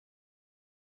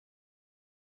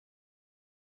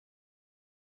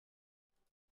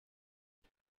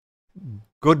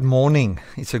Good morning.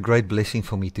 It's a great blessing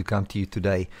for me to come to you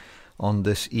today on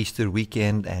this Easter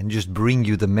weekend and just bring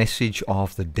you the message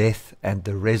of the death and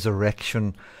the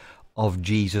resurrection of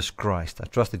Jesus Christ. I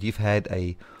trust that you've had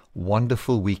a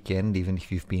wonderful weekend, even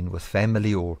if you've been with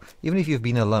family or even if you've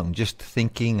been alone, just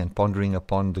thinking and pondering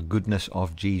upon the goodness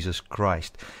of Jesus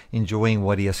Christ, enjoying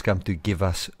what He has come to give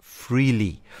us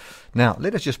freely. Now,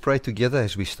 let us just pray together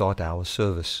as we start our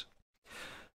service.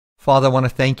 Father, I want to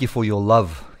thank you for your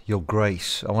love, your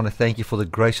grace. I want to thank you for the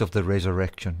grace of the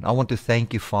resurrection. I want to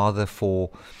thank you, Father, for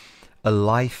a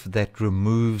life that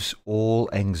removes all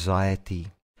anxiety,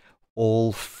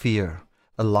 all fear,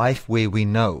 a life where we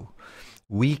know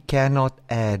we cannot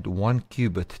add 1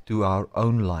 cubit to our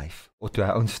own life or to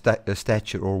our own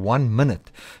stature or 1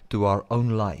 minute to our own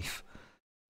life.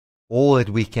 All that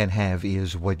we can have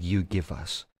is what you give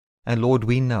us. And Lord,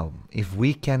 we know if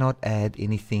we cannot add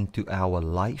anything to our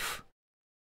life,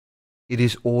 it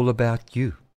is all about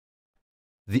you,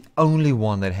 the only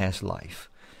one that has life,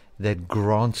 that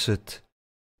grants it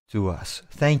to us.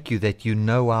 Thank you that you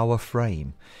know our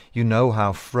frame, you know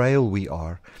how frail we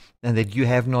are, and that you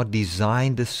have not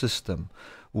designed a system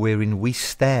wherein we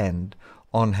stand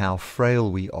on how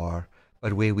frail we are,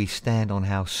 but where we stand on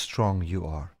how strong you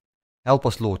are. Help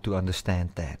us, Lord, to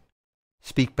understand that.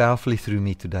 Speak powerfully through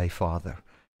me today, Father,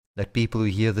 that people who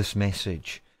hear this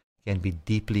message can be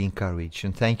deeply encouraged.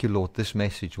 And thank you, Lord, this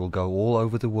message will go all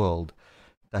over the world,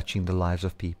 touching the lives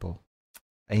of people.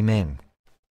 Amen.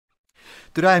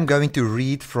 Today I'm going to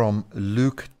read from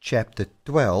Luke chapter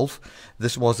 12.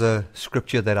 This was a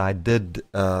scripture that I did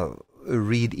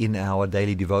read in our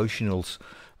daily devotionals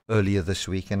earlier this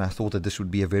week, and I thought that this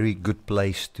would be a very good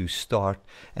place to start.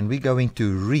 And we're going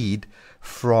to read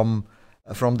from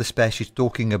this passage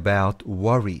talking about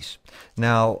worries.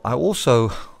 Now, I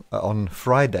also, on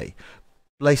Friday,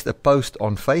 placed a post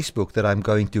on Facebook that I'm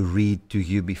going to read to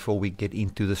you before we get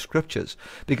into the scriptures,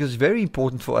 because it's very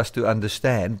important for us to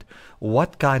understand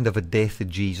what kind of a death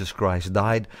Jesus Christ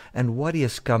died and what He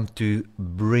has come to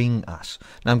bring us.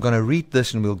 Now, I'm going to read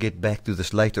this and we'll get back to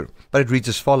this later, but it reads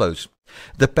as follows.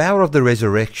 The power of the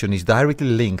resurrection is directly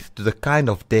linked to the kind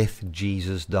of death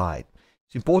Jesus died.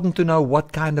 It's important to know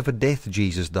what kind of a death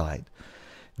Jesus died.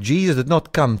 Jesus did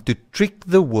not come to trick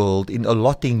the world in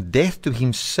allotting death to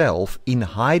Himself in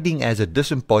hiding as a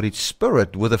disembodied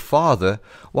spirit with the Father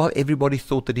while everybody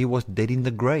thought that He was dead in the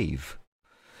grave.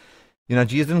 You know,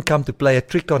 Jesus didn't come to play a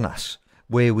trick on us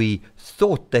where we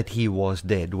thought that He was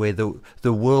dead, where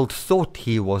the world thought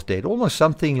He was dead. Almost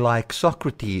something like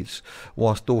Socrates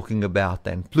was talking about,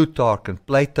 and Plutarch and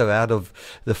Plato, out of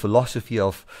the philosophy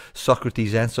of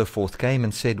Socrates and so forth, came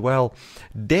and said, well,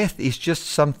 death is just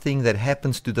something that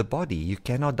happens to the body. You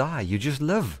cannot die, you just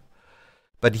live.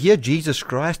 But here Jesus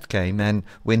Christ came, and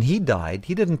when He died,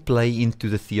 He didn't play into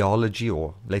the theology,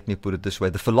 or let me put it this way,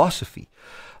 the philosophy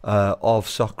of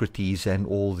Socrates and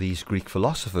all these Greek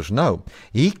philosophers. No,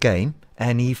 He came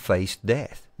and He faced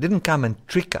death. Didn't come and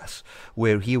trick us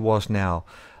where He was now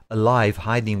alive,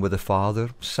 hiding with the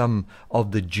Father. Some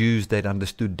of the Jews that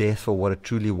understood death for what it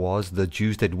truly was, the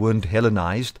Jews that weren't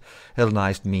Hellenized.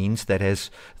 Hellenized means that as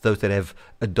those that have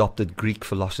adopted Greek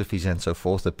philosophies and so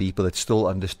forth, the people that still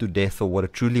understood death for what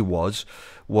it truly was,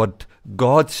 what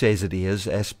God says it is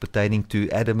as pertaining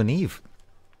to Adam and Eve.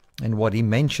 And what He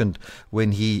mentioned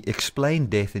when He explained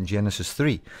death in Genesis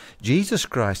 3. Jesus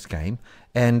Christ came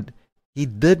and He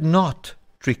did not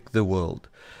trick the world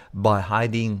by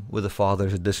hiding with the Father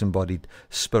as a disembodied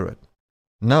spirit.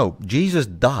 No, Jesus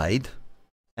died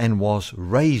and was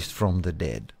raised from the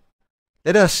dead.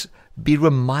 Let us be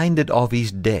reminded of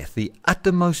His death, the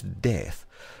uttermost death,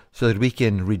 so that we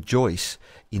can rejoice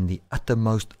in the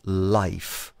uttermost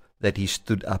life that He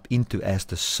stood up into as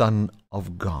the Son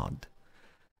of God.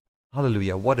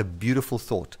 Hallelujah. What a beautiful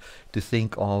thought to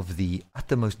think of the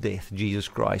uttermost death Jesus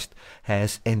Christ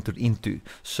has entered into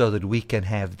so that we can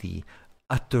have the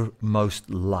uttermost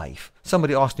life.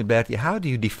 Somebody asked me, Bertie, how do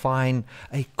you define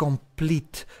a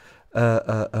complete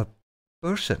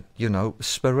person,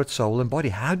 spirit, soul, and body?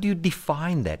 How do you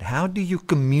define that? How do you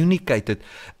communicate it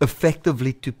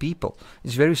effectively to people?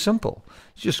 It's very simple.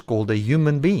 It's just called a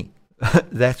human being.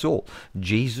 That's all.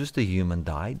 Jesus, the human,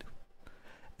 died.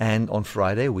 And on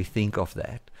Friday, we think of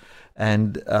that.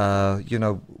 And,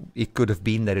 it could have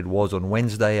been that it was on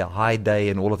Wednesday, a high day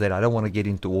and all of that. I don't want to get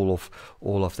into all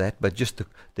of that. But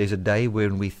there's a day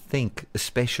when we think,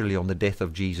 especially on the death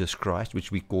of Jesus Christ,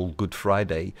 which we call Good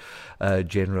Friday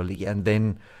generally. And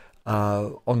then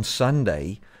on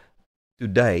Sunday,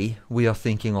 today, we are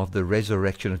thinking of the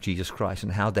resurrection of Jesus Christ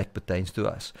and how that pertains to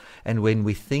us. And when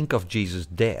we think of Jesus'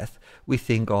 death, we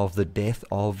think of the death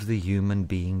of the human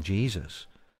being Jesus.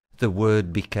 the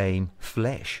Word became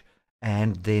flesh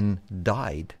and then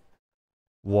died,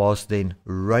 was then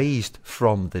raised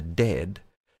from the dead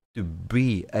to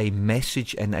be a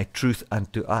message and a truth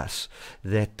unto us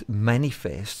that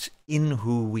manifests in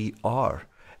who we are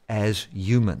as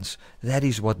humans. That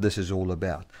is what this is all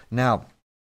about. Now,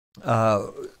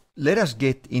 let us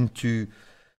get into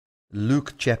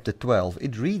Luke chapter 12.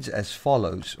 It reads as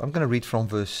follows. I'm going to read from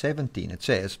verse 17. It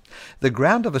says, "The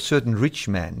ground of a certain rich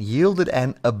man yielded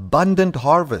an abundant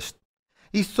harvest.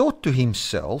 He thought to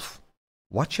himself,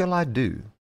 'What shall I do?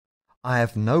 I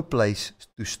have no place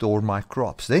to store my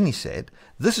crops.' Then he said,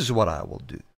 'This is what I will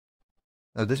do.'"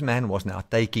 Now this man was now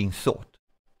taking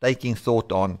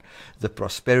thought on the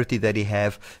prosperity that he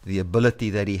have, the ability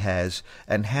that he has,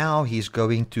 and how he's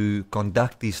going to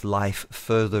conduct his life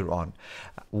further on.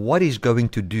 What he's going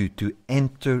to do to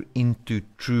enter into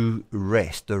true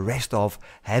rest, the rest of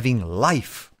having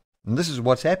life. And this is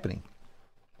what's happening.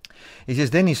 He says,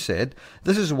 then he said,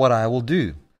 "This is what I will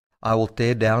do. I will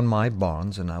tear down my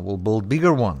barns and I will build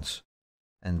bigger ones,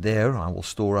 and there I will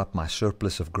store up my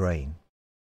surplus of grain.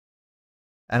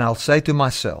 And I'll say to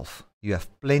myself, you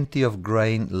have plenty of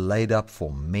grain laid up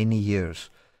for many years.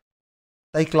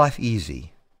 Take life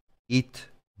easy, eat,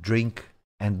 drink,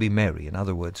 and be merry." In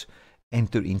other words,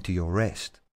 enter into your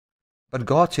rest. But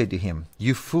God said to him,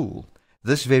 "You fool,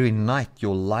 this very night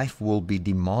your life will be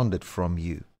demanded from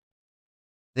you.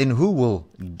 Then who will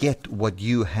get what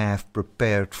you have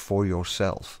prepared for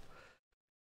yourself?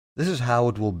 This is how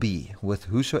it will be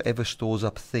with whosoever stores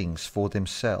up things for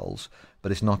themselves,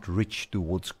 but is not rich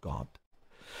towards God."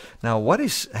 Now, what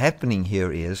is happening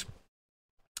here is,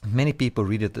 many people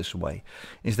read it this way,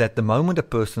 is that the moment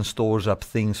a person stores up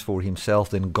things for himself,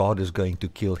 then God is going to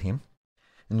kill him,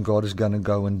 and God is going to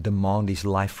go and demand his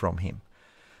life from him.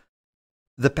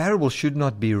 The parable should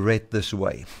not be read this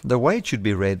way. The way it should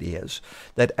be read is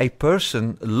that a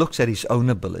person looks at his own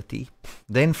ability,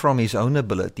 then from his own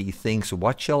ability thinks,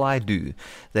 "What shall I do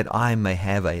that I may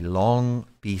have a long,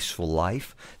 peaceful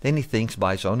life?" Then he thinks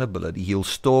by his own ability he'll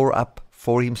store up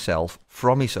for himself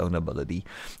from his own ability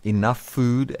enough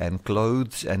food and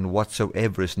clothes and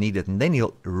whatsoever is needed, and then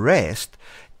he'll rest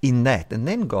in that. And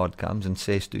then God comes and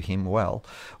says to him, well,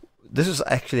 this is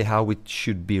actually how it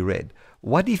should be read.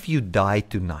 What if you die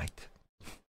tonight?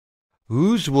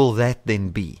 Whose will that then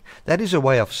be? That is a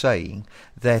way of saying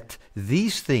that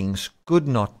these things could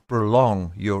not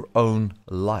prolong your own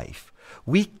life.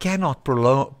 We cannot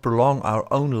prolong our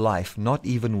own life, not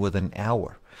even with an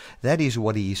hour. That is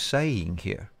what he is saying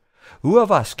here. Who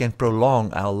of us can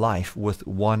prolong our life with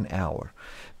 1 hour?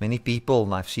 Many people,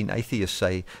 and I've seen atheists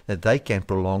say that they can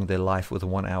prolong their life with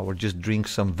 1 hour. Just drink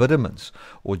some vitamins,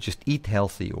 or just eat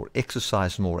healthy, or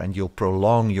exercise more, and you'll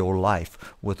prolong your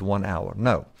life with 1 hour.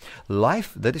 No,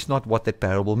 life, that is not what that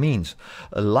parable means.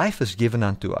 Life is given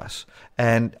unto us.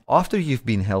 And after you've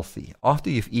been healthy, after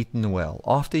you've eaten well,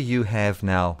 after you have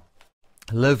now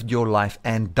lived your life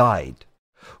and died,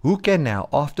 who can now,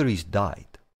 after he's died,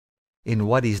 in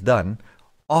what he's done,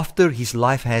 after his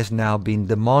life has now been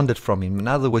demanded from him, in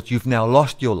other words, you've now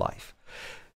lost your life,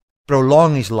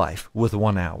 prolong his life with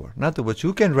 1 hour? In other words,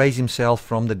 who can raise himself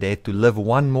from the dead to live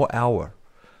 1 more hour?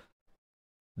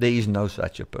 There is no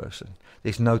such a person.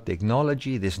 There's no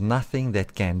technology, there's nothing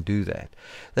that can do that.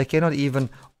 They cannot even,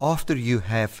 after you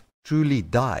have truly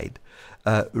died,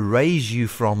 raise you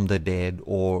from the dead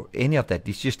or any of that.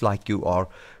 It's just like you are,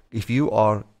 if you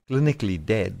are clinically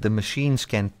dead, the machines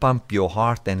can pump your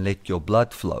heart and let your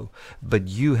blood flow, but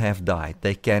you have died.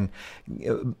 They can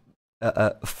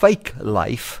fake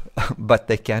life, but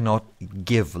they cannot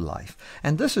give life.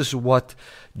 And this is what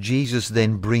Jesus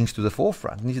then brings to the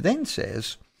forefront. And he then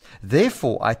says,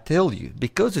 "Therefore I tell you,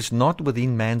 because it's not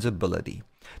within man's ability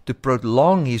to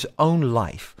prolong his own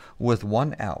life with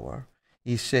 1 hour,"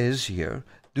 he says here,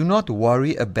 "do not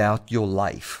worry about your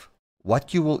life,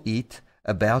 what you will eat,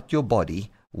 about your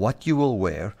body, what you will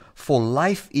wear, for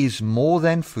life is more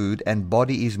than food and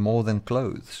body is more than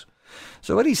clothes."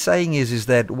 So what he's saying is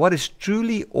that what is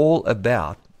truly all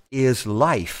about is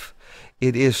life.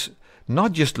 It is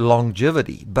not just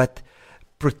longevity, but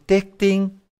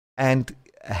protecting and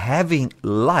having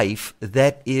life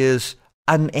that is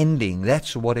unending.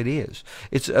 That's what it is.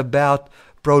 It's about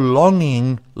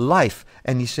prolonging life.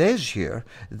 And he says here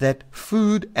that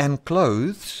food and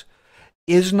clothes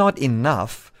is not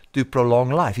enough to prolong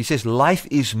life. He says life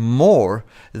is more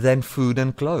than food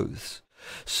and clothes.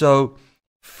 So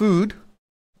food,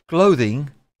 clothing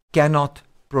cannot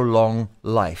prolong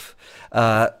life.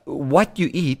 What you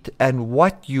eat and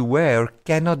what you wear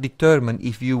cannot determine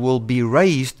if you will be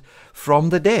raised from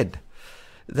the dead.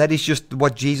 that is just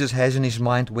what Jesus has in his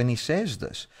mind when he says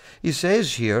this. He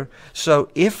says here, so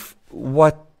if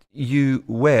what you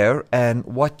wear and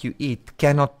what you eat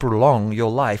cannot prolong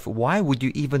your life, why would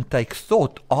you even take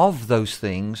thought of those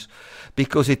things?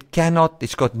 Because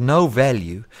it's got no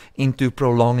value into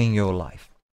prolonging your life.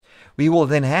 We will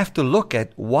then have to look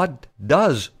at what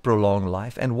does prolong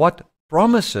life and what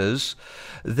promises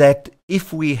that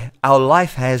if our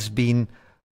life has been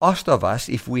asked of us,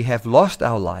 if we have lost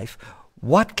our life,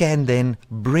 what can then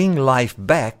bring life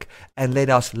back and let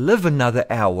us live another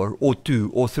hour or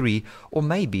 2 or 3 or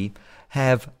maybe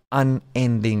have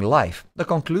unending life? The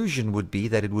conclusion would be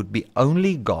that it would be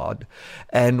only God,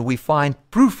 and we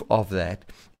find proof of that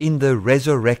in the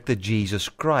resurrected Jesus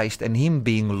Christ and him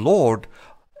being Lord,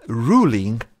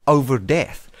 ruling over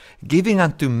death, giving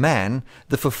unto man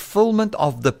the fulfillment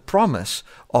of the promise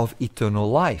of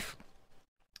eternal life.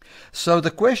 So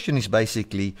the question is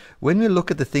basically, when we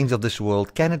look at the things of this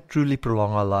world, can it truly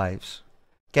prolong our lives?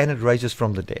 Can it raise us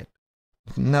from the dead?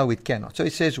 No, it cannot. So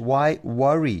it says, why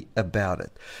worry about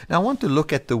it? Now I want to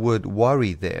look at the word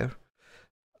worry there.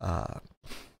 The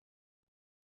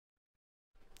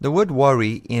word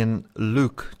worry in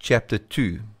Luke chapter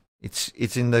 2,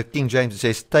 it's in the King James, it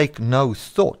says, take no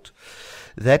thought.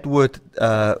 That word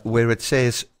where it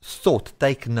says thought,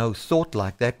 take no thought,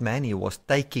 like that man, he was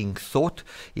taking thought,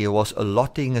 he was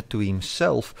allotting it to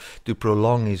himself to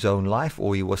prolong his own life,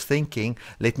 or he was thinking,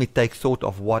 let me take thought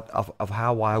of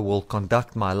how I will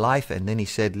conduct my life, and then he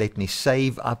said, let me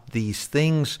save up these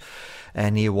things,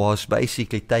 and he was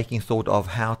basically taking thought of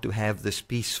how to have this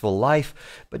peaceful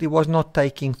life, but he was not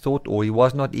taking thought, or he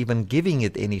was not even giving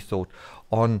it any thought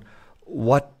on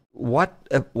what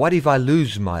if I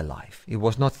lose my life? He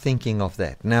was not thinking of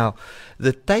that. Now,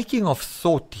 the taking of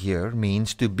thought here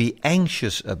means to be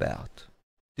anxious about.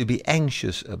 To be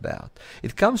anxious about.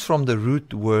 It comes from the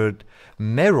root word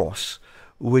meros,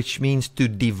 which means to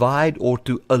divide or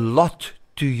to allot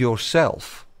to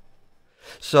yourself.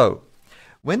 So,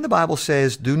 when the Bible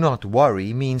says do not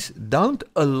worry, means don't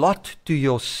allot to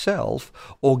yourself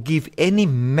or give any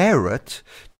merit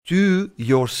to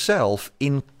yourself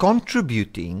in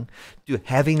contributing to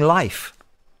having life.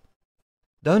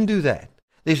 Don't do that.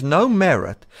 There's no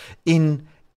merit in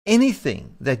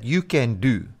anything that you can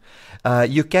do.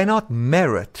 You cannot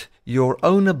merit your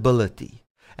own ability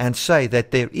and say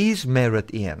that there is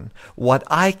merit in what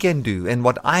I can do and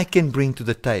what I can bring to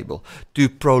the table to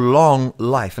prolong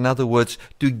life. In other words,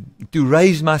 to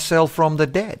raise myself from the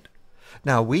dead.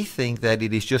 Now, we think that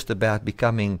it is just about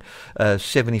becoming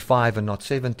 75 and not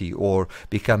 70, or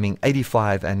becoming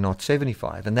 85 and not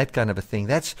 75, and that kind of a thing.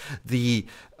 That's the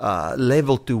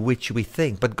level to which we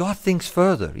think. But God thinks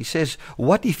further. He says,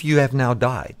 what if you have now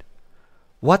died?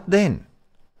 What then?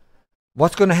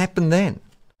 What's going to happen then?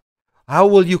 How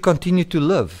will you continue to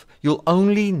live? You'll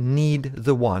only need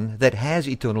the one that has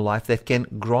eternal life that can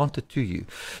grant it to you.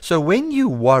 So when you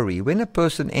worry, when a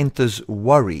person enters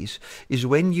worries, is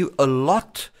when you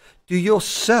allot to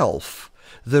yourself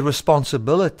the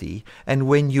responsibility, and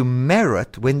when you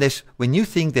merit, when you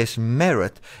think there's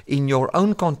merit in your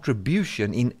own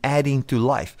contribution in adding to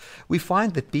life. We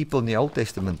find that people in the Old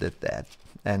Testament did that,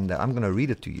 and I'm going to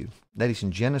read it to you. That is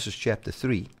in Genesis chapter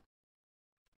 3.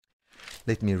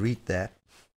 Let me read that.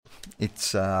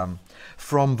 It's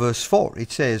from verse 4.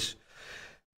 It says,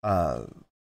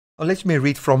 let me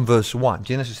read from verse 1.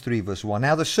 Genesis 3, verse 1.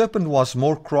 Now the serpent was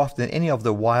more crafty than any of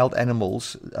the wild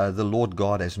animals the Lord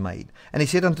God has made. And he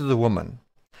said unto the woman,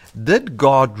 did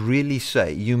God really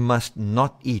say, you must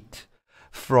not eat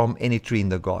from any tree in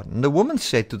the garden? And the woman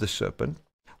said to the serpent,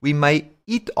 we may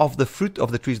eat of the fruit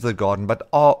of the trees of the garden,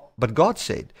 but God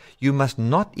said, you must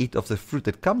not eat of the fruit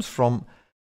that comes from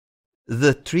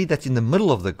the tree that's in the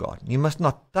middle of the garden. You must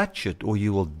not touch it, or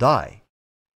you will die.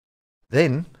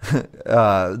 Then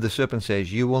the serpent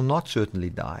says, you will not certainly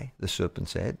die, the serpent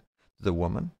said to the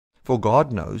woman. For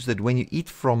God knows that when you eat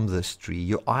from this tree,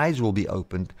 your eyes will be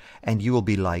opened, and you will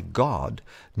be like God,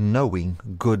 knowing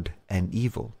good and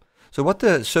evil. So what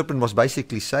the serpent was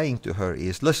basically saying to her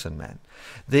is, listen, man,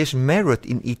 there's merit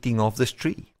in eating of this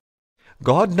tree.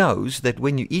 God knows that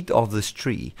when you eat of this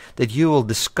tree, that you will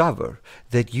discover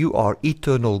that you are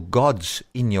eternal gods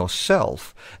in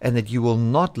yourself, and that you will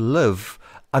not live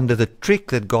under the trick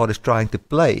that God is trying to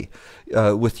play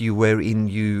with you, wherein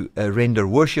you render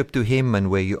worship to Him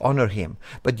and where you honor Him.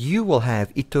 But you will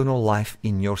have eternal life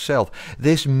in yourself.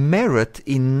 There's merit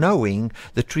in knowing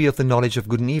the tree of the knowledge of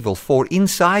good and evil, for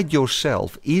inside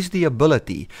yourself is the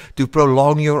ability to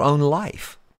prolong your own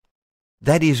life.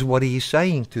 That is what He is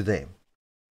saying to them.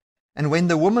 And when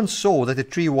the woman saw that the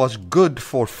tree was good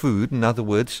for food, in other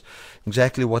words,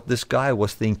 exactly what this guy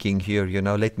was thinking here,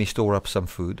 let me store up some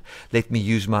food. Let me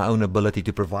use my own ability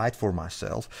to provide for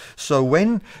myself. So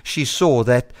when she saw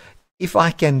that if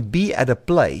I can be at a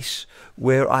place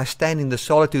where I stand in the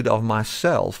solitude of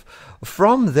myself,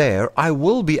 from there I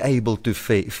will be able to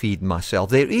feed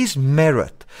myself. There is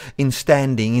merit in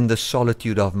standing in the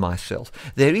solitude of myself.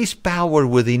 There is power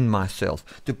within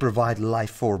myself to provide life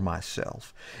for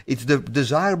myself. It's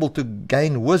desirable to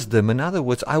gain wisdom. In other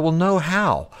words, I will know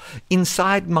how.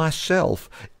 Inside myself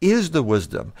is the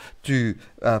wisdom to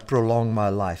prolong my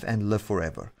life and live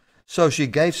forever. So she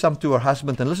gave some to her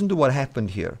husband, and listen to what happened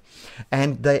here.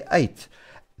 And they ate.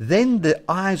 Then the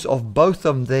eyes of both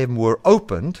of them were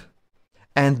opened,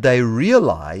 and they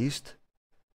realized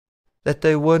that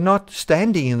they were not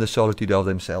standing in the solitude of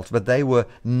themselves, but they were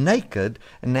naked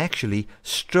and actually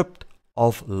stripped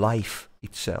of life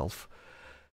itself.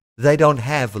 They don't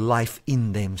have life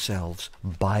in themselves,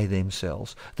 by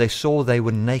themselves. They saw they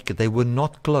were naked. They were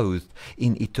not clothed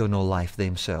in eternal life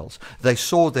themselves. They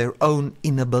saw their own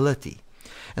inability.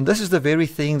 And this is the very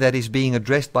thing that is being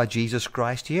addressed by Jesus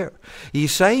Christ here.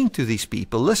 He's saying to these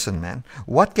people, listen, man,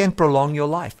 what can prolong your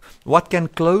life? What can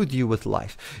clothe you with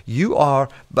life? You are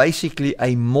basically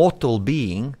a mortal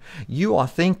being. You are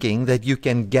thinking that you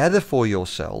can gather for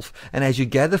yourself, and as you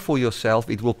gather for yourself,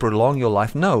 it will prolong your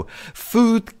life. No,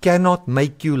 food cannot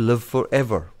make you live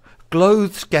forever.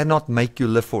 Clothes cannot make you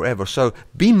live forever. So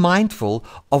be mindful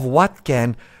of what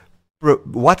can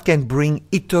bring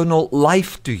eternal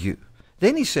life to you.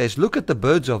 Then he says, look at the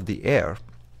birds of the air.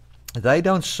 They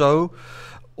don't sow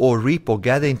or reap or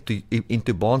gather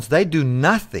into barns. They do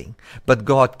nothing, but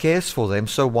God cares for them.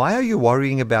 So why are you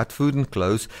worrying about food and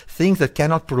clothes, things that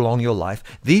cannot prolong your life?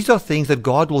 These are things that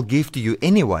God will give to you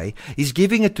anyway. He's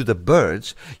giving it to the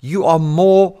birds. You are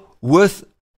more worth.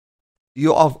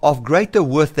 You are of greater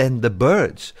worth than the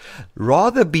birds.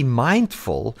 Rather be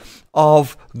mindful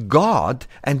of God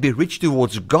and be rich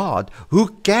towards God, who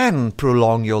can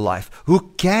prolong your life,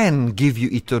 who can give you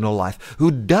eternal life, who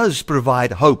does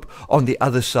provide hope on the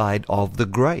other side of the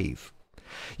grave.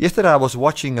 Yesterday I was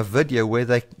watching a video where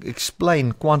they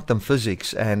explain quantum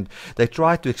physics, and they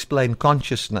try to explain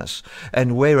consciousness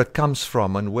and where it comes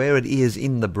from and where it is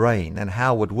in the brain and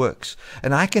how it works.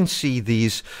 And I can see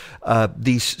these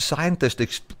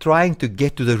scientists trying to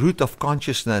get to the root of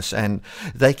consciousness, and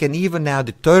they can even now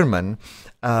determine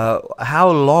how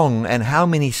long and how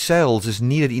many cells is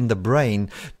needed in the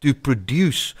brain to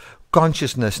produce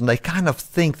consciousness. And they kind of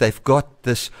think they've got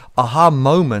this aha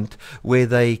moment where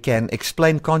they can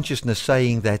explain consciousness,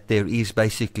 saying that there is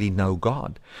basically no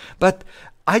God. But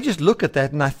I just look at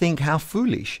that and I think, how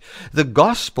foolish. The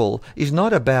gospel is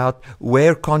not about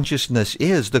where consciousness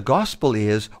is. The gospel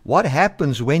is what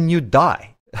happens when you die.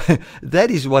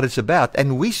 That is what it's about.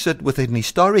 And we sit with an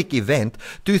historic event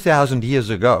 2,000 years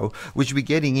ago, which we're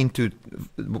getting into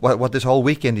what this whole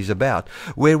weekend is about,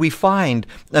 where we find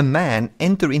a man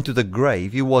enter into the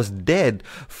grave. He was dead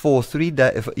for 3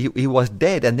 days. He was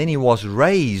dead, and then he was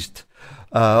raised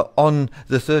on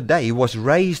the third day. He was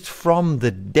raised from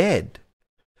the dead,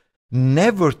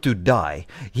 never to die.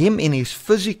 Him in his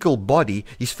physical body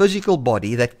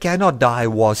that cannot die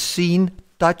was seen,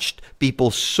 touched, people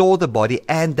saw the body,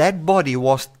 and that body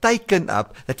was taken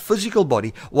up, that physical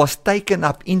body was taken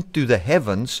up into the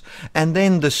heavens, and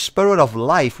then the spirit of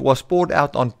life was poured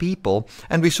out on people,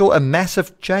 and we saw a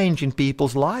massive change in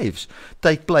people's lives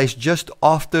take place just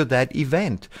after that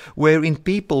event, wherein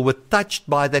people were touched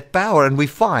by that power. And we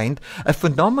find a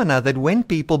phenomena that when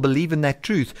people believe in that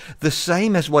truth, the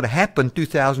same as what happened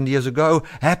 2,000 years ago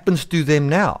happens to them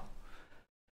now.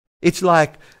 It's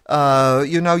like,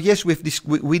 yes,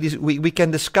 we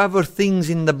can discover things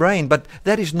in the brain, but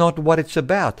that is not what it's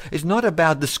about. It's not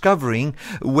about discovering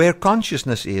where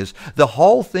consciousness is. The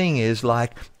whole thing is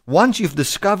like, once you've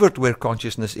discovered where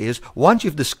consciousness is, once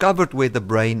you've discovered where the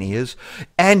brain is,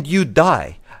 and you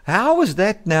die, how is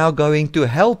that now going to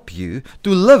help you to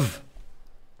live?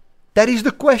 That is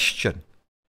the question.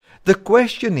 The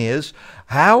question is,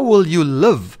 how will you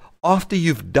live after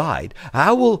you've died?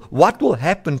 What will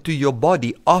happen to your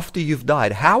body after you've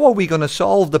died? How are we going to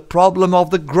solve the problem of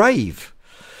the grave?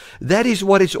 That is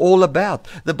what it's all about.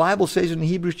 The Bible says in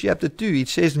Hebrews chapter 2, it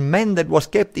says, men that was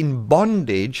kept in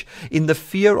bondage in the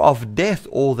fear of death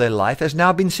all their life has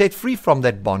now been set free from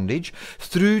that bondage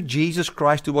through Jesus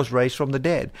Christ, who was raised from the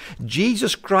dead.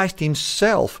 Jesus Christ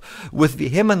himself, with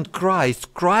vehement cries,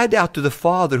 cried out to the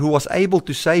Father, who was able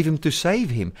to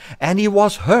save him. And he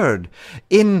was heard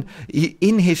in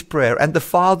his prayer. And the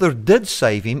Father did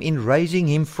save him in raising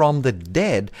him from the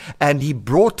dead. And he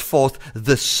brought forth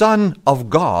the Son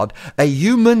of God, God, a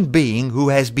human being who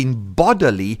has been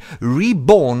bodily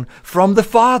reborn from the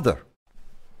Father.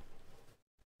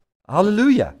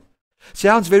 Hallelujah.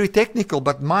 Sounds very technical,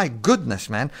 but my goodness,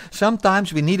 man,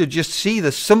 sometimes we need to just see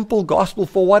the simple gospel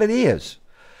for what it is.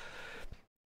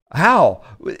 How?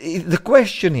 The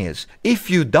question is, if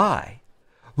you die,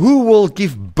 who will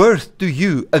give birth to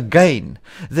you again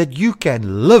that you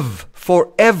can live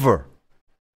forever?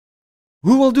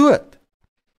 Who will do it?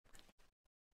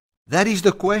 That is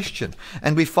the question.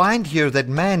 And we find here that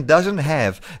man doesn't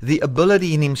have the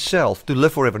ability in himself to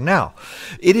live forever. Now,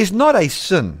 it is not a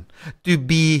sin to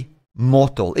be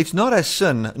mortal. It's not a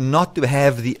sin not to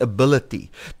have the ability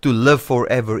to live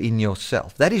forever in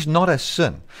yourself. That is not a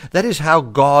sin. That is how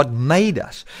God made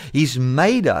us. He's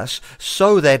made us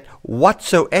so that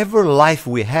whatsoever life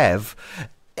we have,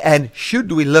 and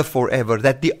should we live forever,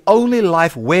 that the only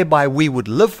life whereby we would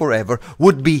live forever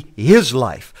would be His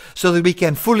life, so that we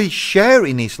can fully share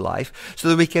in His life, so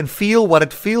that we can feel what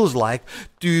it feels like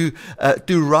to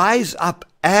rise up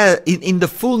in the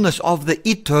fullness of the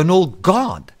eternal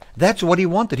God. That's what He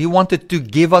wanted. He wanted to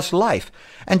give us life.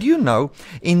 And you know,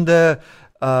 in the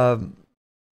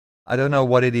I don't know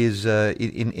what it is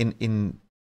in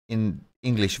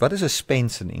English. What is a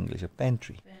spence in English? A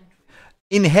pantry.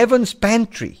 In heaven's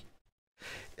pantry,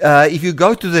 if you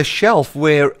go to the shelf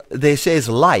where there says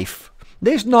life,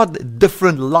 there's not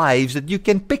different lives that you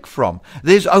can pick from.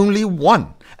 There's only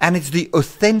one, and it's the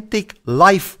authentic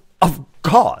life of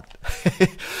God.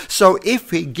 So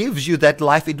if He gives you that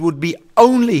life, it would be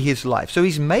only His life. So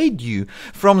He's made you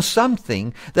from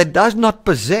something that does not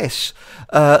possess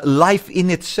life in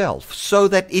itself, so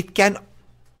that it can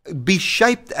be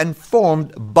shaped and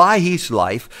formed by His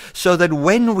life, so that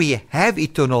when we have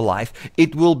eternal life,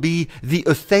 it will be the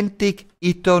authentic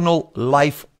eternal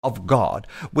life of God,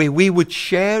 where we would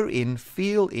share in,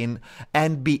 feel in,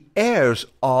 and be heirs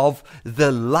of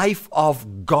the life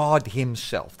of God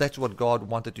Himself. That's what God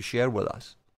wanted to share with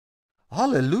us.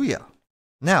 Hallelujah.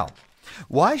 Now,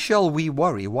 why shall we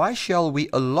worry? Why shall we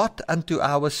allot unto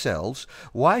ourselves?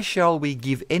 Why shall we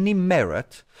give any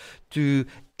merit to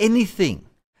anything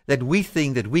that we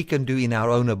think that we can do in our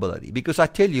own ability? Because I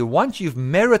tell you, once you've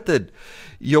merited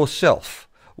yourself,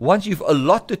 once you've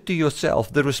allotted to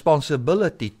yourself the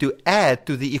responsibility to add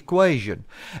to the equation,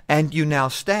 and you now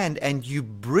stand and you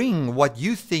bring what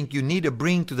you think you need to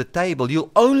bring to the table,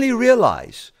 you'll only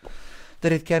realize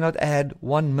that it cannot add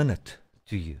 1 minute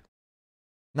to you.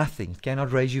 Nothing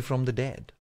cannot raise you from the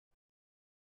dead.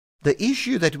 The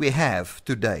issue that we have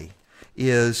today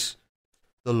is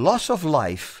the loss of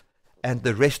life and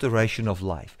the restoration of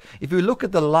life. If you look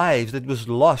at the lives that was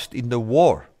lost in the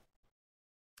war,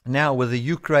 now with the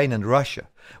Ukraine and Russia,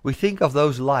 we think of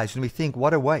those lives and we think,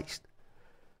 what a waste.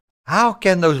 How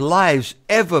can those lives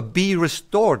ever be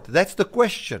restored? That's the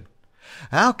question.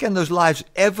 How can those lives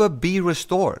ever be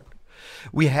restored?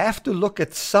 We have to look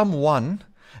at someone,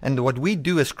 and what we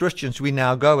do as Christians, we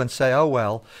now go and say, oh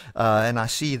well, and I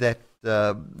see that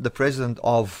the president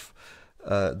of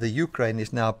the Ukraine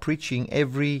is now preaching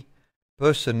every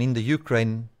person in the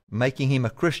Ukraine, making him a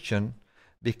Christian,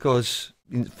 because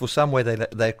for some way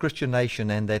they're a Christian nation,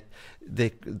 and that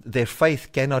their faith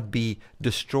cannot be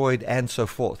destroyed, and so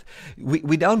forth.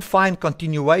 We don't find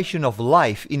continuation of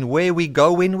life in where we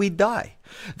go when we die.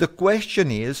 The question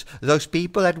is, those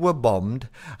people that were bombed,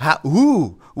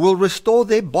 who will restore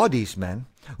their bodies, man?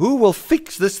 Who will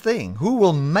fix this thing? Who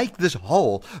will make this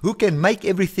whole? Who can make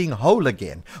everything whole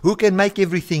again? Who can make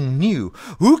everything new?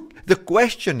 The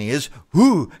question is,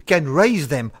 who can raise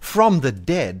them from the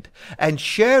dead and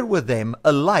share with them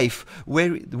a life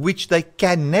which they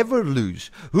can never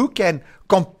lose? Who can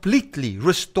completely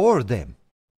restore them?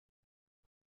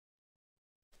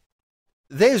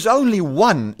 There's only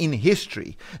one in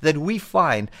history that we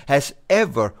find has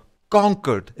ever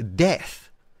conquered death,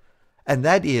 and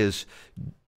that is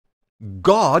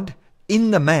God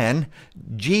in the man,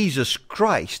 Jesus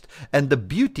Christ. And the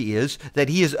beauty is that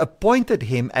He has appointed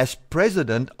Him as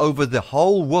president over the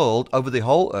whole world, over the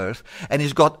whole earth, and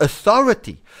He's got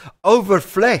authority over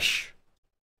flesh.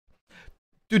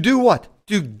 To do what?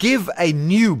 To give a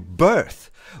new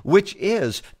birth, which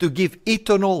is to give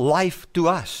eternal life to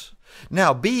us.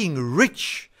 Now, being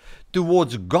rich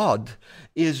towards God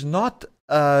is not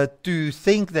to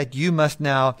think that you must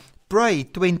now pray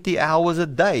 20 hours a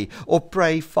day or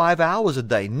pray 5 hours a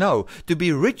day. No, to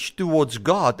be rich towards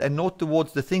God and not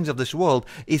towards the things of this world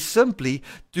is simply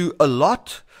to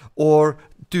allot or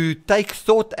to take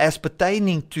thought as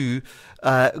pertaining to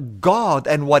God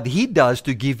and what He does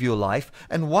to give you life.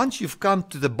 And once you've come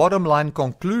to the bottom line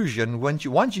conclusion, once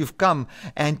you've come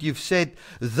and you've said,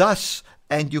 thus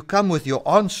and you come with your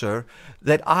answer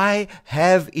that I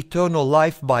have eternal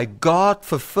life by God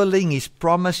fulfilling His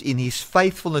promise in His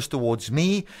faithfulness towards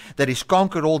me, that He's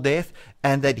conquered all death,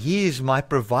 and that He is my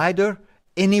provider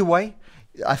anyway.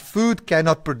 Food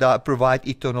cannot provide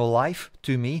eternal life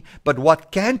to me, but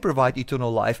what can provide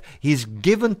eternal life, He's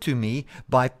given to me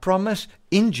by promise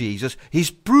in Jesus. He's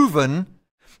proven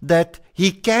that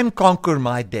He can conquer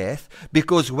my death,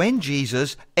 because when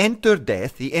Jesus entered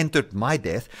death, He entered my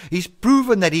death. He's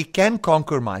proven that He can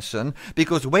conquer my sin,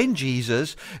 because when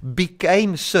Jesus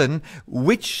became sin,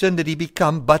 which sin did He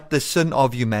become but the sin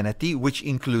of humanity, which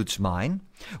includes mine?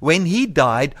 When He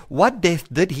died, what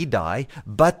death did He die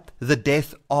but the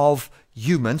death of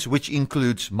humans, which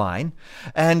includes mine?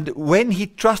 And when He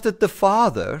trusted the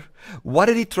Father, what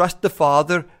did He trust the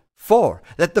Father for?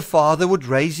 That the Father would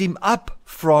raise Him up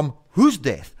from whose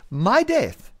death? My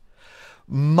death,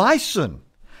 my sin.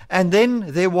 And then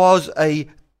there was a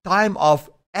time of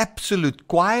absolute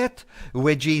quiet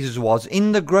where Jesus was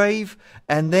in the grave,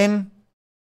 and then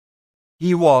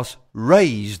He was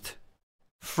raised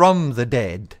from the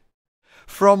dead.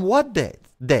 From what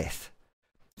death? Death.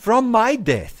 From my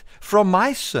death, from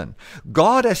my sin.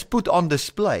 God has put on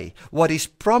display what He's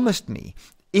promised me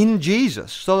in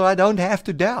Jesus, so that I don't have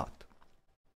to doubt.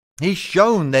 He's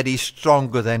shown that He's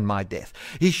stronger than my death.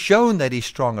 He's shown that He's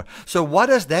stronger. So what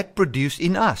does that produce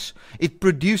in us? It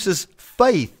produces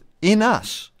faith in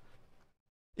us.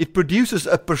 It produces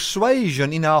a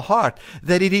persuasion in our heart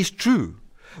that it is true.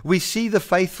 We see the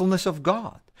faithfulness of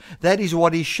God. That is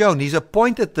what He's shown. He's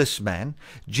appointed this man,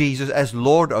 Jesus, as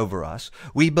Lord over us.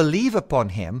 We believe upon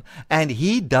Him, and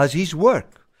He does His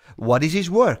work. What is His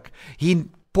work? He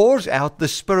pours out the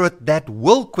Spirit that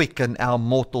will quicken our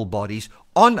mortal bodies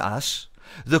on us,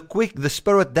 the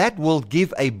Spirit that will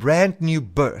give a brand new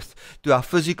birth to our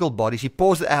physical bodies. He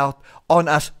pours it out on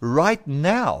us right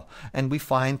now, and we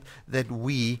find that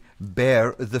we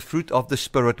bear the fruit of the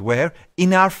Spirit where?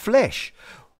 In our flesh.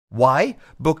 Why?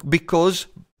 Because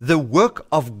the work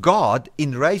of God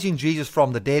in raising Jesus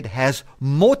from the dead has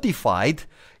mortified,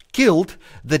 killed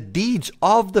the deeds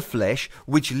of the flesh,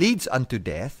 which leads unto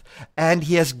death, and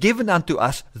He has given unto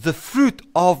us the fruit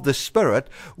of the Spirit,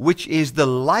 which is the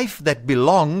life that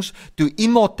belongs to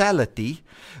immortality,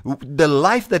 the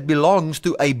life that belongs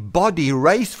to a body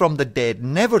raised from the dead,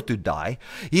 never to die.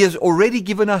 He has already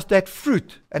given us that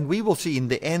fruit, and we will see in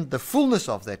the end the fullness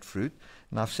of that fruit.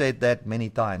 And I've said that many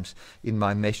times in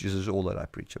my messages, all that I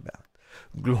preach about.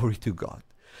 Glory to God.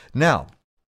 Now,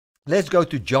 let's go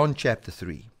to John chapter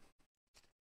 3.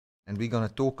 And we're going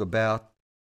to talk about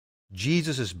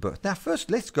Jesus' birth. Now, first,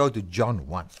 let's go to John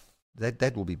 1.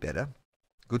 That will be better.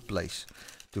 Good place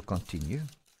to continue.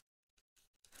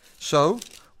 So,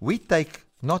 we take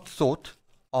not thought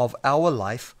of our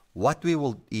life, what we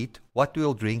will eat, what we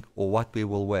will drink, or what we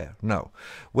will wear. No.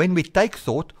 When we take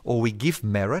thought, or we give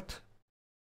merit,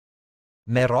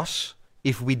 meros,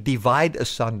 if we divide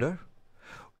asunder,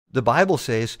 the Bible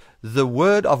says the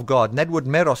word of God, and that word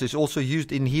meros is also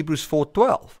used in Hebrews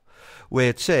 4:12, where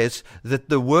it says that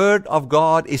the word of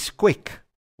God is quick.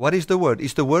 What is the word?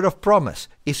 It's the word of promise.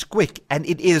 It's quick and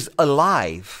it is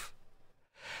alive.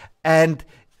 And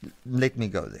let me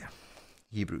go there.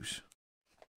 Hebrews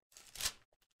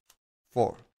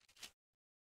 4.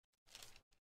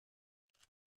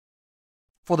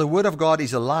 For the word of God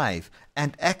is alive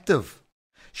and active,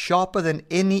 sharper than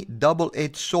any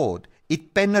double-edged sword.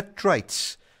 It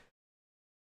penetrates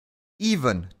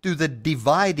even to the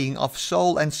dividing of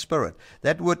soul and spirit.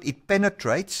 That word, it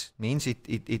penetrates, means it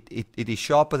is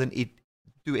sharper than a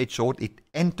two-edged sword. It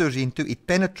enters into, it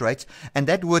penetrates. And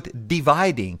that word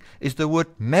dividing is the word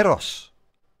meros,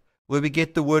 where we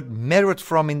get the word merit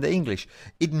from in the English.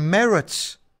 It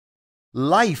merits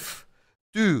life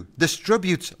to,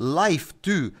 distributes life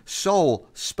to soul,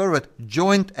 spirit,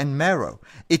 joint and marrow.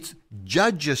 It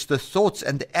judges the thoughts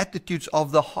and the attitudes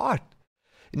of the heart.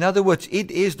 In other words,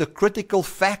 it is the critical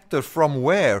factor from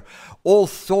where all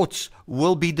thoughts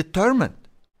will be determined.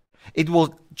 It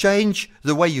will change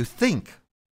the way you think.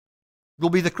 It will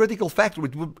be the critical factor.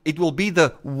 It will be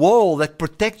the wall that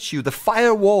protects you, the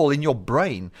firewall in your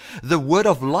brain, the word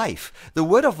of life. The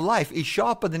word of life is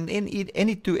sharper than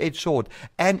any two-edged sword,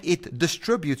 and it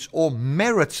distributes or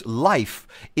merits life.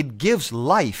 It gives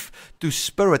life to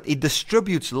spirit. It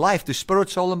distributes life to spirit,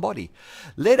 soul, and body.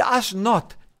 Let us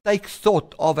not take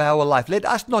thought of our life. Let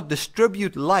us not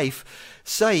distribute life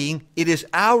saying it is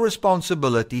our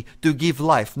responsibility to give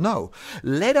life. No.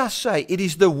 Let us say it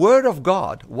is the Word of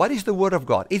God. What is the Word of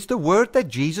God? It's the Word that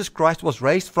Jesus Christ was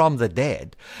raised from the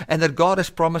dead and that God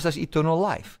has promised us eternal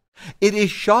life. It is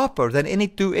sharper than any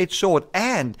two-edged sword,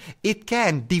 and it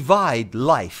can divide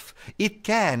life. It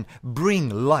can bring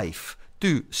life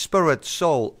to spirit,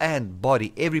 soul, and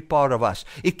body, every part of us.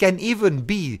 It can even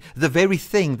be the very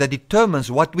thing that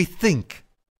determines what we think.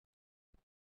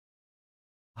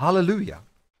 Hallelujah.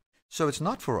 So it's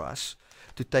not for us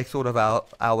to take thought of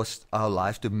our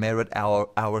lives, to merit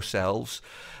ourselves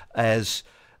as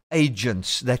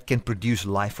agents that can produce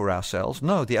life for ourselves.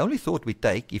 No, the only thought we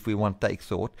take, if we want to take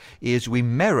thought, is we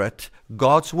merit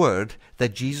God's word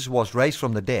that Jesus was raised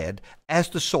from the dead as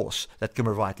the source that can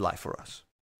provide life for us.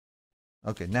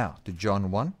 Okay, now to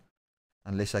John 1,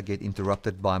 unless I get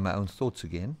interrupted by my own thoughts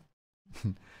again.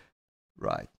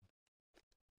 Right.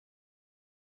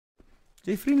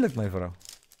 Jy vriendelik, my vrou.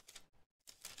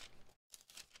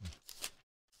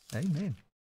 Amen.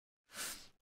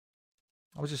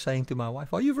 I was just saying to my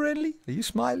wife, are you friendly? Are you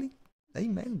smiling?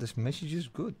 Amen. This message is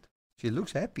good. She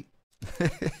looks happy.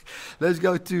 Let's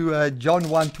go to John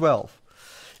 1:12.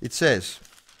 It says,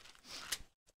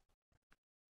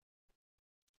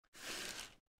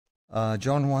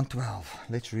 John 1:12.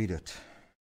 Let's read it.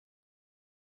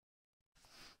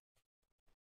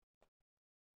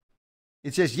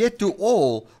 It says, yet to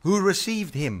all who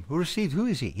received him. Who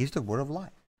is he? He's the word of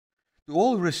life. To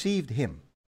all who received him.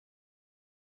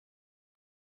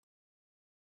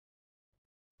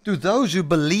 To those who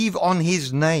believe on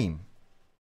his name,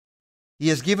 he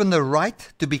has given the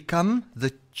right to become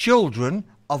the children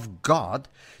of God,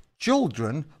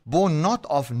 children born not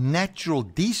of natural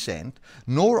descent,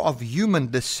 nor of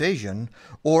human decision,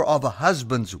 or of a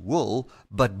husband's will,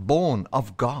 but born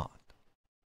of God.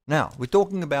 Now, we're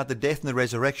talking about the death and the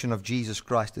resurrection of Jesus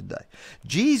Christ today.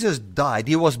 Jesus died.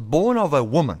 He was born of a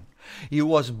woman. He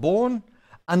was born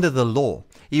under the law.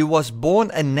 He was born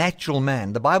a natural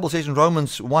man. The Bible says in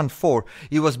Romans 1:4,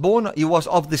 he was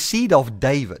of the seed of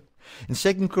David. In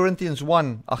 2 Timothy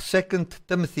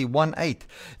 1:8,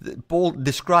 Paul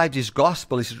describes his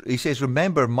gospel. He says,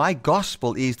 remember, my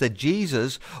gospel is that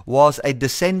Jesus was a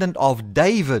descendant of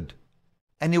David,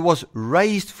 and he was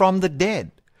raised from the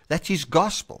dead. That's his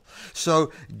gospel.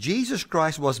 So Jesus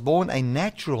Christ was born a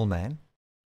natural man.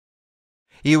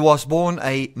 He was born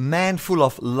a man full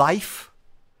of life,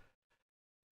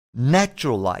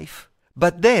 natural life.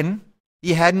 But then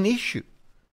he had an issue.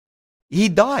 He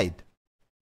died.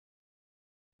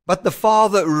 But the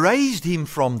Father raised him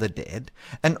from the dead,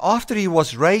 and after he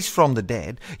was raised from the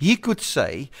dead, he could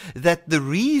say that the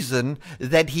reason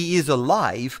that he is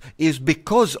alive is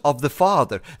because of the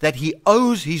Father, that he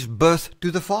owes his birth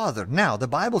to the Father. Now, the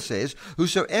Bible says,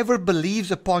 whosoever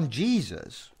believes upon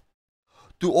Jesus,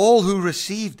 to all who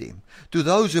received him, to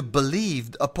those who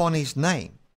believed upon his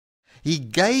name, he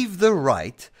gave the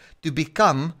right to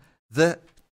become the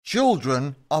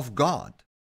children of God.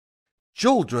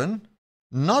 Children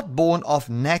not born of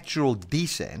natural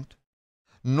descent,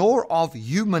 nor of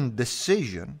human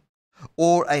decision,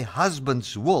 or a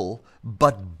husband's will,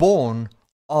 but born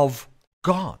of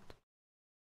God.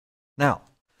 Now,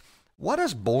 what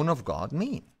does born of God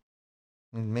mean?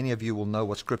 And many of you will know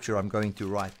what scripture I'm going to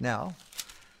write now.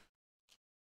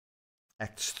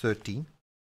 Acts 13.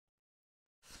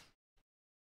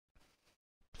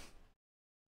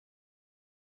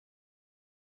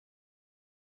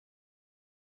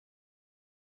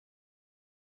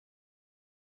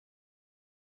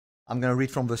 I'm going to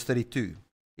read from verse 32.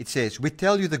 It says, we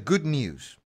tell you the good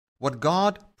news. What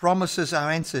God promises our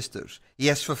ancestors, he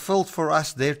has fulfilled for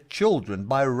us, their children,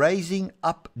 by raising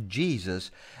up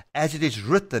Jesus, as it is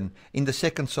written in the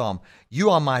second Psalm, you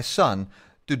are my son,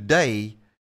 today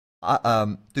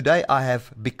I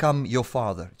have become your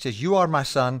father. It says, you are my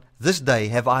son, this day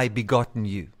have I begotten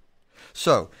you.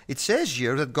 So, it says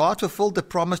here that God fulfilled the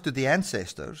promise to the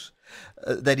ancestors,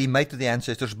 that he made to the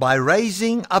ancestors by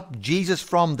raising up Jesus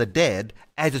from the dead,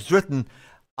 as it's written,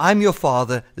 I'm your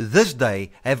father, this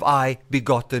day have I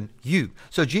begotten you.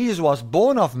 So Jesus was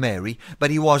born of Mary, but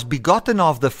he was begotten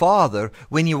of the Father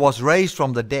when he was raised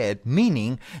from the dead,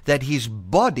 meaning that his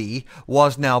body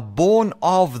was now born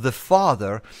of the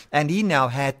Father, and he now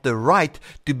had the right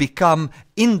to become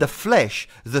in the flesh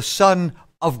the Son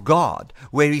of God,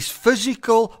 where his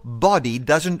physical body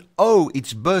doesn't owe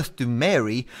its birth to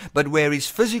Mary, but where his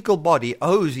physical body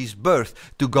owes his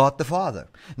birth to God the Father.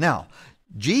 Now,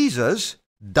 Jesus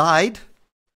died.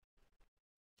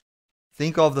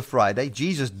 Think of the Friday.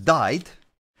 Jesus died,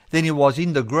 then he was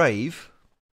in the grave,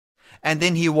 and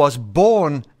then he was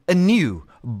born anew,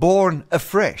 born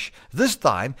afresh. This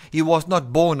time he was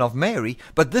not born of Mary,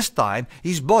 but this time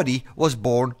his body was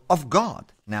born of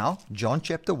God. Now, John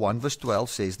chapter 1 verse 12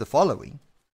 says the following.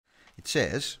 It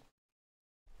says,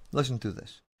 listen to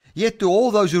this. Yet to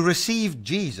all those who received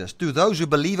Jesus, to those who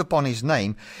believe upon his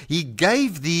name, he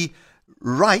gave the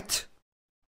right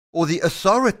or the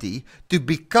authority to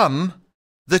become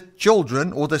the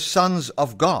children or the sons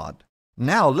of God.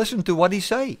 Now listen to what he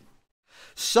says.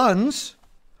 Sons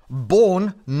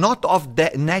born not of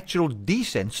natural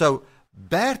descent. So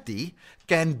Bertie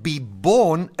can be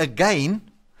born again,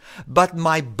 but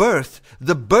my birth,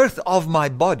 the birth of my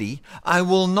body, I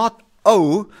will not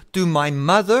owe to my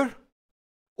mother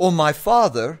or my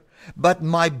father, but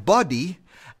my body,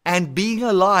 and being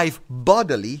alive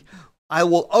bodily, I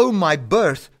will owe my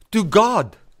birth to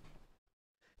God.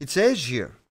 It says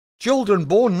here, children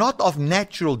born not of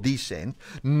natural descent,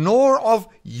 nor of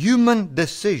human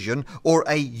decision or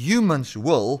a human's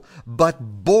will,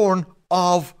 but born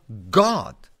of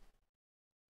God.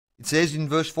 It says in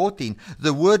verse 14,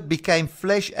 the Word became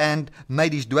flesh and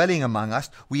made his dwelling among us.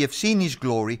 We have seen his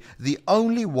glory, the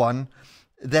only one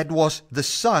that was the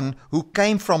Son who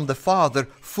came from the Father,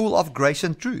 full of grace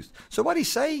and truth. So what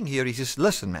he's saying here, he says,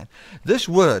 listen, man, this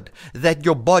word that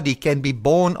your body can be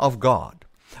born of God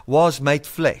was made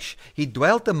flesh. He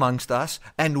dwelt amongst us,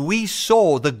 and we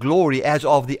saw the glory as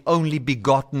of the only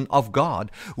begotten of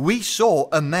God. We saw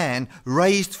a man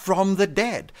raised from the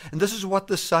dead. And this is what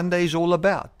the Sunday is all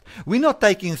about. We're not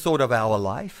taking thought of our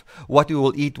life, what we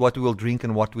will eat, what we will drink,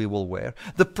 and what we will wear.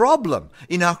 The problem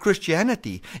in our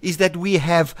Christianity is that we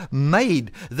have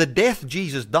made the death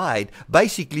Jesus died,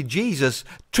 basically Jesus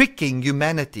tricking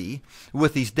humanity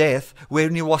with his death,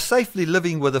 when he was safely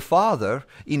living with the Father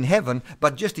in heaven,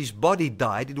 but just his body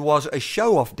died. It was a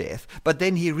show of death, but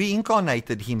then he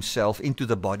reincarnated himself into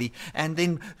the body and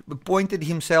then pointed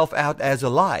himself out as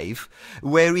alive,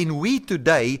 wherein we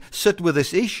today sit with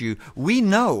this issue. We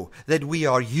know that we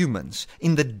are humans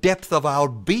in the depth of our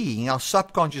being, our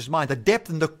subconscious mind, the depth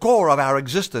and the core of our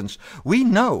existence. We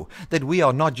know that we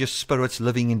are not just spirits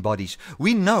living in bodies.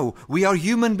 We know we are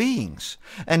human beings.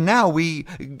 And now we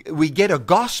get a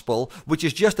gospel which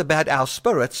is just about our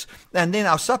spirits, and then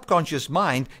our subconscious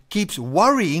mind keeps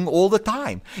worrying all the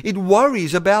time. It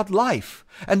worries about life.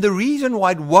 And the reason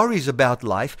why it worries about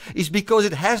life is because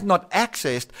it has not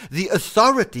accessed the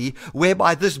authority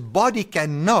whereby this body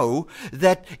can know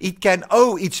that it can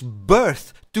owe its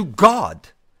birth to God,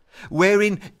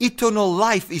 wherein eternal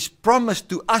life is promised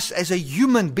to us as a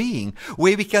human being,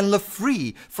 where we can live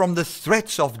free from the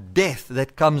threats of death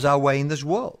that comes our way in this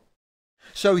world.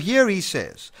 So here he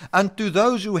says, unto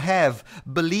those who have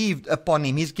believed upon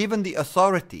him, he's given the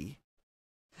authority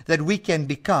that we can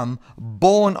become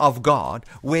born of God,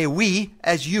 where we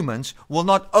as humans will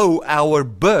not owe our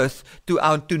birth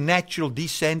to natural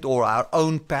descent or our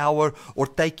own power or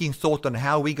taking thought on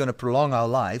how we're going to prolong our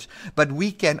lives, but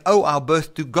we can owe our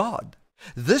birth to God.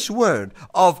 This word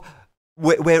of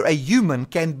where a human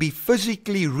can be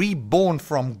physically reborn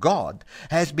from God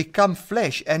has become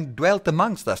flesh and dwelt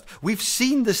amongst us. We've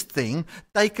seen this thing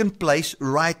taken place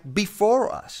right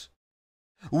before us.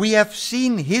 We have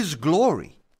seen his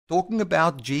glory. Talking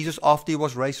about Jesus after he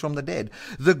was raised from the dead.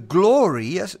 The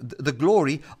glory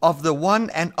of the one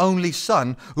and only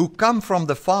Son who come from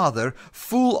the Father,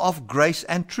 full of grace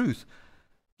and truth.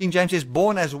 King James says,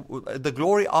 born as the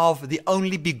glory of the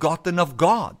only begotten of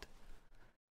God.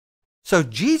 So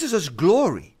Jesus'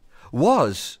 glory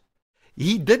was,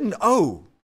 he didn't owe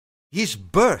his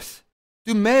birth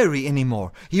to Mary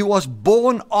anymore. He was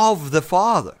born of the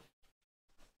Father.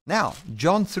 Now,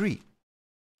 John 3.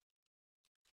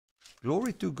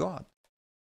 Glory to God.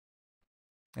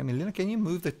 Lena, can you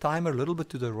move the timer a little bit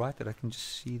to the right that I can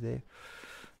just see there?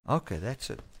 Okay, that's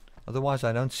it. Otherwise,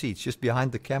 I don't see. It's just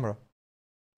behind the camera.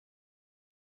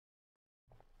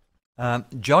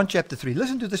 John chapter 3.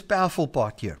 Listen to this powerful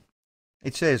part here.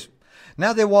 It says,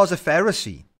 now there was a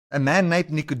Pharisee, a man named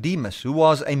Nicodemus, who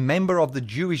was a member of the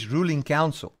Jewish ruling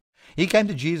council. He came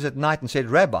to Jesus at night and said,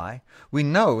 Rabbi, we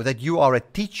know that you are a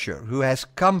teacher who has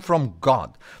come from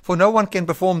God, for no one can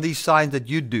perform these signs that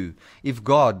you do if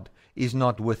God is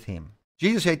not with him.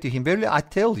 Jesus said to him, verily I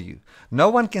tell you, no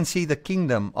one can see the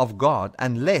kingdom of God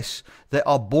unless they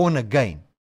are born again.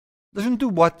 Listen to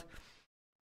what,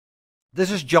 this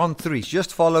is John 3, it's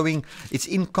just following, it's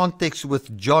in context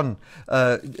with John.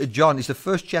 John is the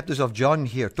first chapters of John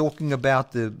here, talking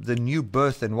about the new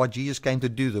birth and what Jesus came to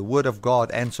do, the Word of God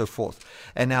and so forth.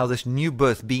 And now this new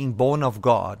birth, being born of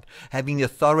God, having the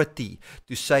authority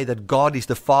to say that God is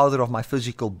the Father of my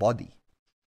physical body.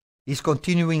 He's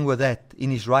continuing with that in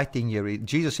his writing here.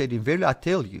 Jesus said, verily I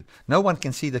tell you, no one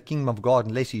can see the kingdom of God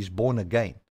unless he is born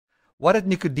again. What had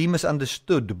Nicodemus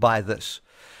understood by this?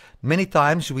 Many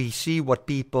times we see what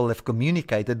people have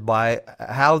communicated by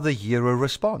how the hearer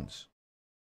responds.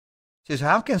 It says,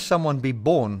 how can someone be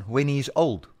born when he is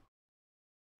old?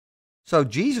 So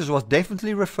Jesus was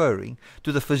definitely referring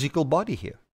to the physical body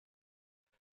here.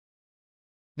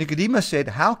 Nicodemus said,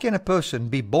 how can a person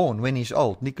be born when he's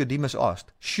old? Nicodemus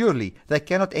asked, surely they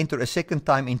cannot enter a second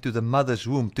time into the mother's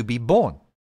womb to be born.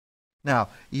 Now,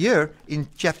 here in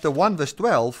chapter 1, verse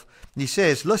 12, he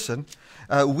says, listen,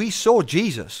 we saw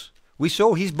Jesus. We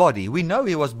saw his body. We know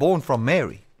he was born from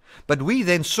Mary. But we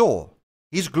then saw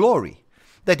his glory,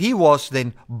 that he was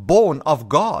then born of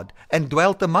God and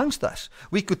dwelt amongst us.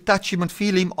 We could touch him and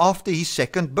feel him after his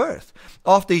second birth.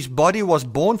 After his body was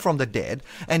born from the dead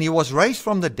and he was raised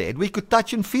from the dead, we could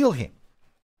touch and feel him.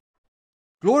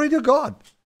 Glory to God.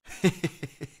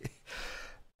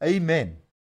 Amen.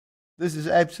 This is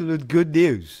absolute good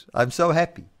news. I'm so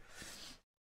happy.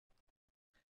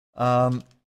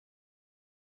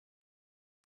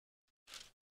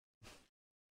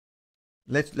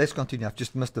 Let's continue. I've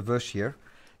just missed the verse here.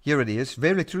 Here it is.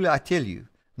 Verily, truly, I tell you,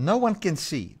 no one can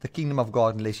see the kingdom of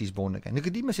God unless he's born again.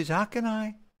 Nicodemus says, how can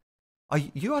I?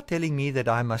 You are telling me that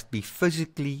I must be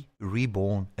physically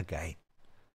reborn again.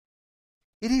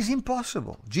 It is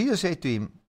impossible. Jesus said to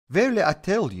him, verily, I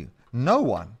tell you, no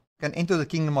one can enter the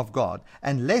kingdom of God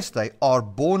unless they are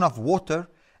born of water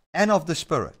and of the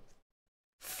Spirit.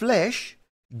 Flesh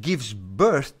gives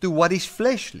birth to what is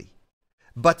fleshly,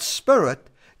 but Spirit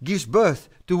gives birth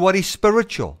to what is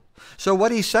spiritual. So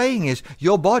what he's saying is,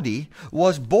 your body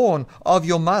was born of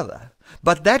your mother,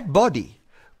 but that body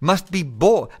must be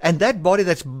born, and that body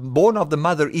that's born of the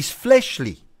mother is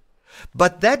fleshly.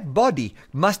 But that body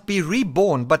must be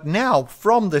reborn, but now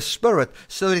from the Spirit,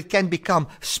 so that it can become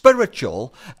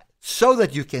spiritual, so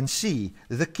that you can see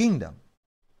the kingdom.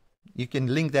 You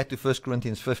can link that to 1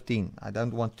 Corinthians 15. I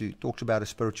don't want to talk about a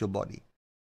spiritual body.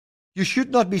 You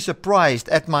should not be surprised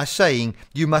at my saying,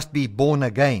 you must be born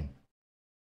again.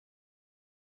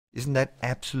 Isn't that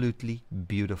absolutely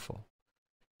beautiful?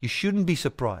 You shouldn't be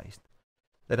surprised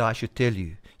that I should tell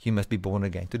you, you must be born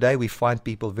again. Today we find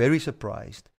people very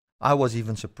surprised. I was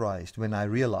even surprised when I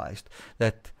realized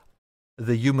that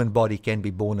the human body can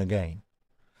be born again.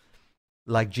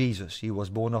 Like Jesus, he was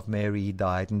born of Mary, he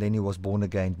died, and then he was born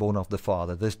again, born of the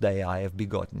Father. This day I have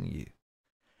begotten you.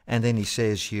 And then he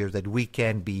says here that we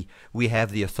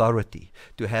have the authority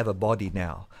to have a body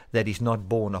now that is not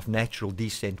born of natural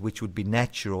descent, which would be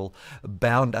natural,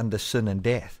 bound under sin and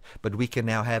death. But we can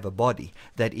now have a body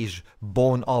that is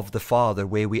born of the Father,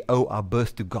 where we owe our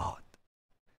birth to God.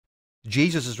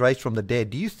 Jesus is raised from the dead.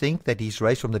 Do you think that he's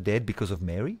raised from the dead because of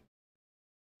Mary?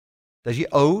 Does he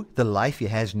owe the life he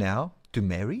has now to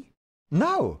Mary?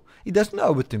 No, he doesn't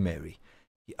owe it to Mary.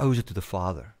 He owes it to the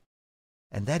Father.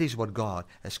 And that is what God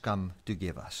has come to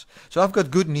give us. So I've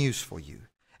got good news for you.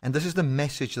 And this is the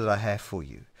message that I have for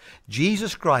you.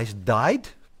 Jesus Christ died.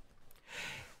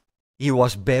 He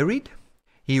was buried.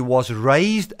 He was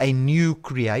raised a new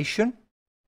creation.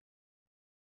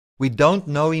 We don't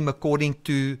know him according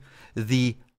to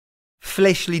the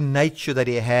fleshly nature that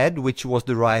he had, which was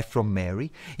derived from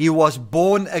Mary. He was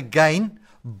born again,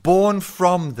 born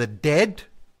from the dead.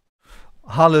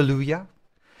 Hallelujah.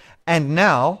 And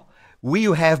now, we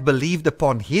who have believed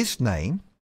upon his name,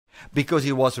 because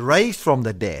he was raised from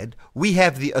the dead, we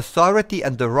have the authority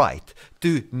and the right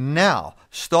to now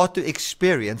start to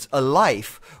experience a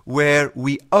life where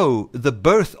we owe the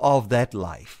birth of that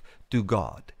life to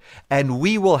God. And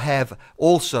we will have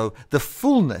also the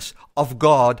fullness of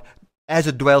God as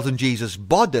it dwells in Jesus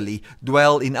bodily,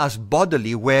 dwell in us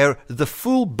bodily, where the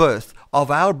full birth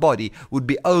of our body would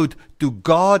be owed to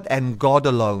God and God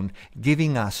alone,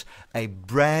 giving us a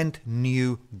brand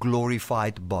new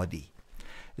glorified body.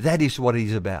 That is what it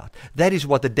is about. That is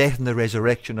what the death and the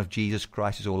resurrection of Jesus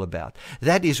Christ is all about.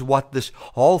 That is what this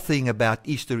whole thing about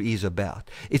Easter is about.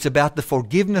 It's about the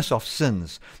forgiveness of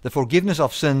sins. The forgiveness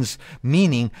of sins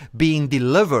meaning being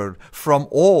delivered from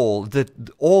all the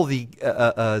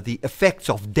effects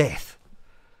of death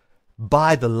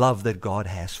by the love that God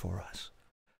has for us.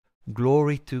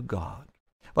 Glory to God.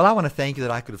 Well, I want to thank you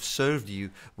that I could have served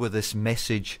you with this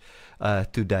message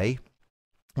today.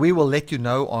 We will let you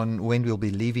know on when we'll be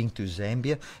leaving to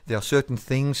Zambia. There are certain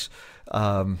things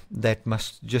that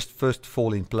must just first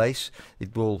fall in place.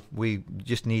 We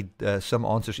just need some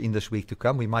answers in this week to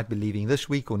come. We might be leaving this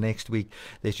week or next week.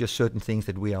 There's just certain things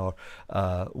that we are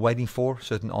waiting for,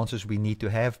 certain answers we need to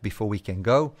have before we can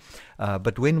go.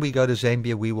 But when we go to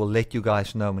Zambia, we will let you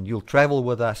guys know, and you'll travel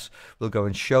with us. We'll go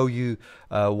and show you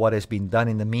what has been done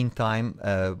in the meantime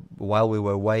while we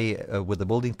were away with the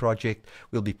building project.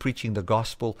 We'll be preaching the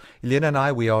gospel. Elena and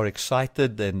I, we are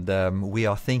excited, and we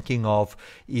are thinking of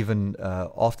even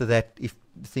after that, if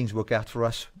things work out for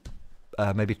us,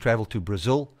 maybe travel to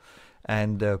Brazil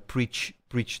and preach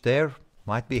there.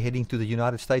 Might be heading to the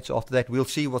United States after that. We'll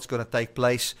see what's going to take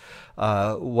place,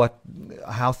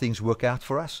 how things work out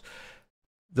for us.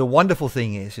 The wonderful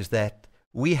thing is that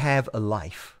we have a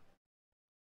life.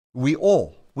 We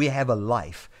have a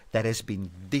life that has been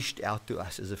dished out to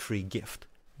us as a free gift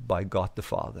by God the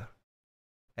Father.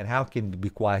 And how can we be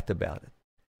quiet about it?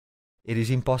 It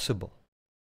is impossible.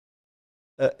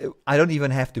 I don't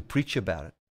even have to preach about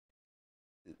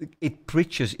it. It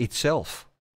preaches itself.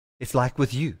 It's like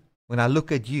with you. When I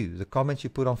look at you, the comments you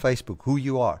put on Facebook, who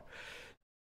you are,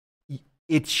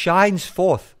 it shines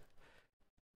forth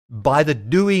by the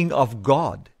doing of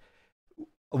God.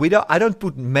 I don't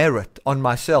put merit on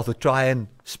myself to try and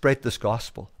spread this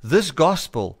gospel. This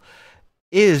gospel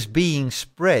is being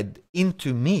spread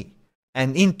into me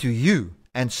and into you,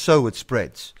 and so it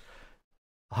spreads.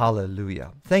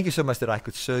 Hallelujah. Thank you so much that I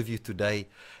could serve you today.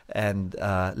 And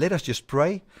let us just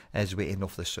pray as we end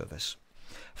off the service.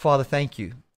 Father, thank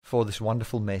you for this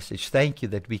wonderful message. Thank you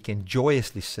that we can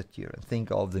joyously sit here and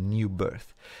think of the new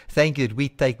birth. Thank you that we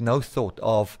take no thought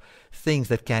of things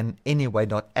that can anyway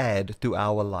not add to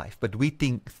our life, but we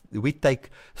take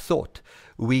thought,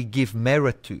 we give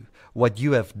merit to what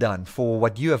you have done, for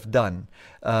what you have done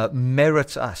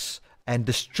merits us and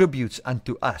distributes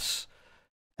unto us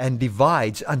and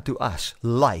divides unto us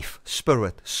life,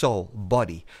 spirit, soul,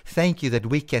 body. Thank you that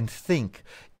we can think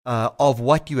of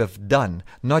what you have done,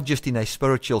 not just in a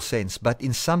spiritual sense, but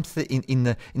in something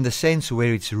in the sense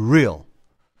where it's real.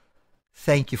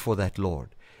 Thank you for that,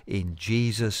 Lord. In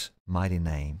Jesus' mighty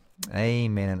name.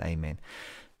 Amen and amen.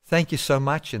 Thank you so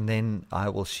much, and then I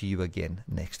will see you again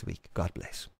next week. God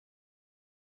bless.